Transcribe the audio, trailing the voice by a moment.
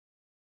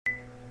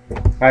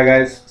Hi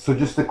guys, so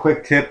just a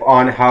quick tip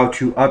on how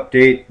to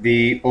update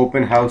the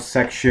open house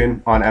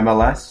section on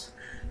MLS.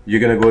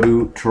 You're going to go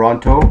to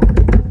Toronto,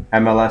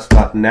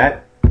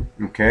 MLS.net,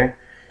 okay?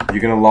 You're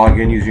going to log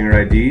in using your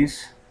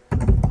IDs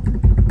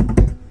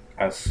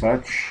as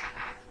such.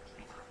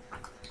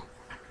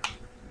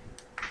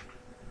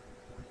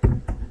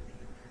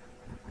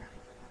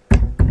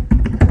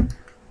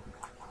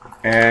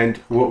 And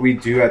what we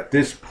do at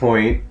this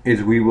point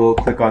is we will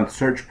click on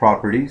search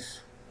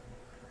properties.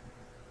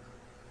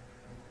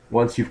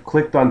 Once you've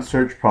clicked on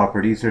search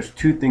properties, there's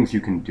two things you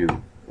can do.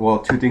 Well,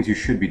 two things you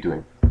should be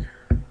doing.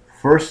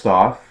 First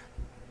off,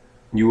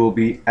 you will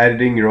be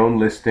editing your own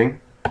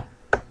listing.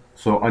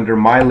 So under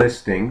my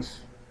listings,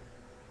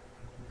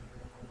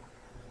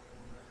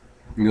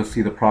 you'll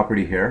see the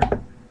property here.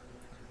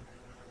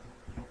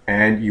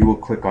 And you will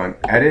click on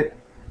edit,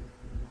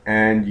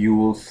 and you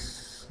will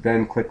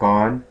then click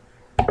on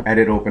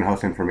edit open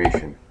house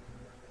information.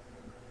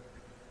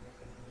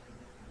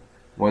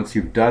 Once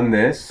you've done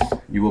this,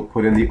 you will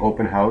put in the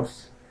open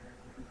house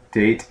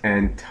date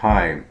and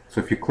time. So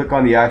if you click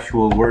on the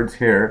actual words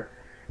here,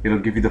 it'll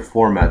give you the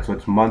format. So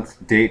it's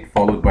month, date,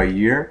 followed by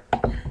year.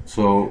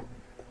 So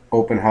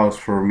open house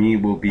for me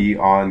will be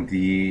on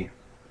the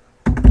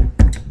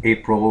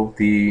April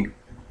the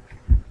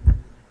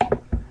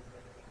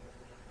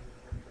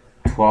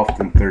 12th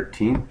and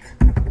 13th.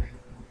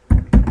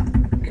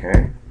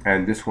 Okay,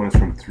 and this one is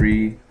from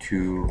 3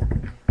 to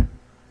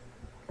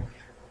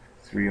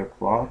 3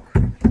 o'clock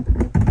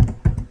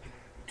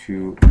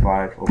to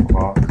 5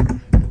 o'clock.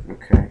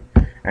 Okay,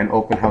 and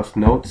open house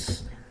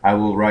notes, I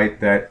will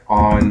write that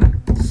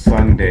on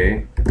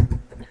Sunday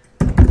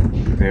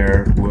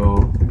there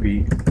will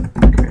be,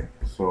 okay,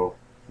 so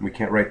we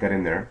can't write that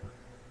in there,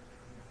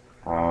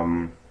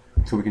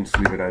 so we can just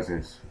leave it as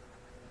is.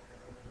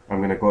 I'm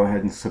going to go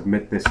ahead and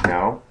submit this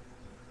now.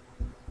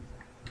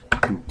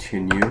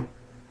 Continue.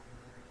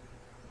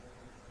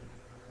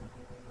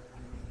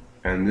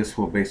 And this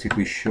will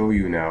basically show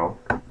you now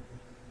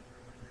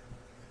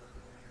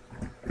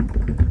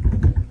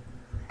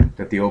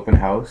that the open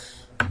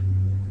house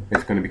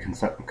is going to be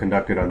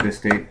conducted on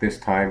this date, this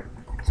time,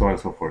 so on and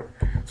so forth.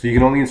 So you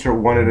can only insert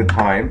one at a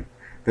time.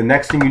 The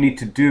next thing you need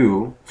to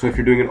do, so if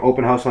you're doing an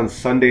open house on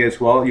Sunday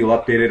as well, you'll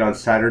update it on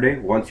Saturday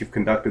once you've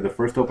conducted the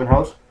first open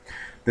house.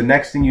 The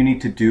next thing you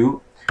need to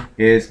do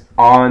is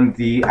on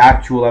the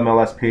actual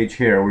MLS page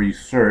here where you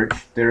search,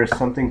 there is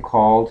something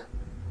called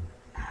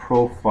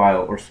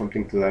profile or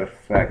something to that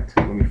effect.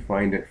 Let me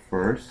find it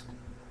first.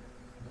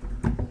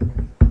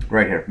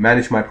 Right here,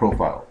 manage my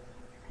profile.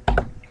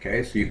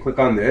 Okay, so you click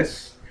on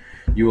this.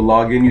 You will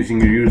log in using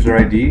your user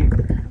ID.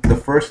 The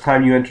first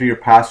time you enter your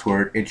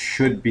password, it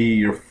should be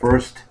your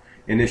first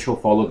initial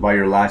followed by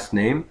your last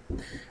name.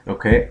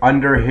 Okay,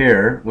 under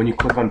here, when you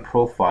click on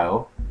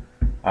profile,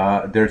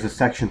 there's a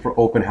section for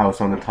open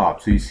house on the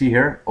top. So you see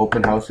here,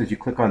 open houses, you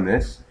click on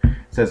this.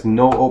 It says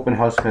no open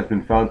house has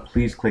been found,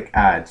 please click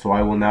add. So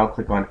I will now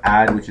click on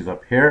add, which is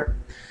up here,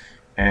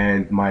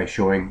 and my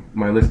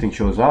listing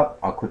shows up.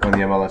 I'll click on the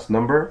MLS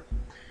number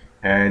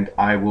and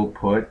I will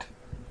put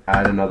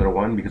add another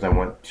one because I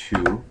want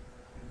two.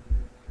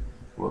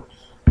 Whoops,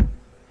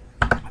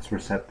 let's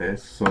reset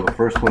this. So the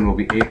first one will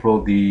be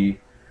April the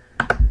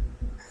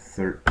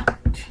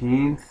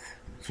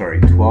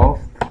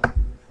 12th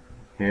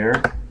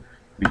here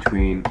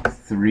between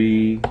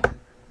 3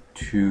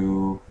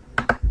 to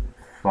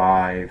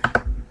 5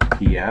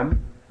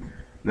 p.m.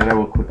 Then I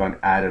will click on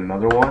add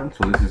another one.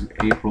 So this is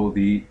April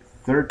the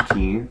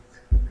 13th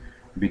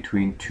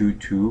between 2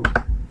 to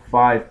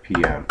 5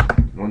 p.m.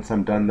 Once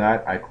I'm done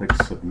that, I click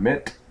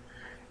submit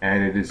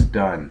and it is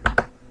done.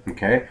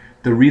 Okay.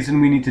 The reason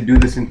we need to do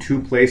this in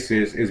two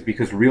places is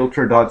because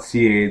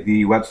realtor.ca,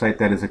 the website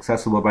that is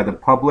accessible by the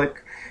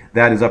public,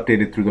 that is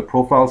updated through the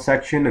profile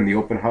section and the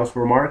open house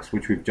remarks,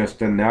 which we've just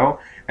done now.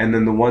 And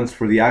then the ones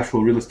for the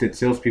actual real estate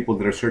salespeople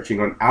that are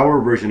searching on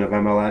our version of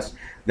MLS,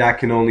 that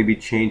can only be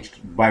changed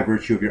by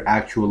virtue of your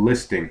actual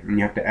listing, and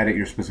you have to edit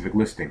your specific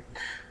listing.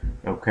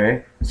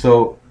 Okay,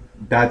 so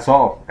that's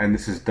all, and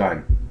this is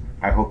done.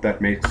 I hope that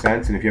makes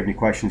sense, and if you have any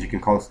questions, you can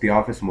call us at the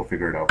office and we'll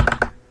figure it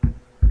out.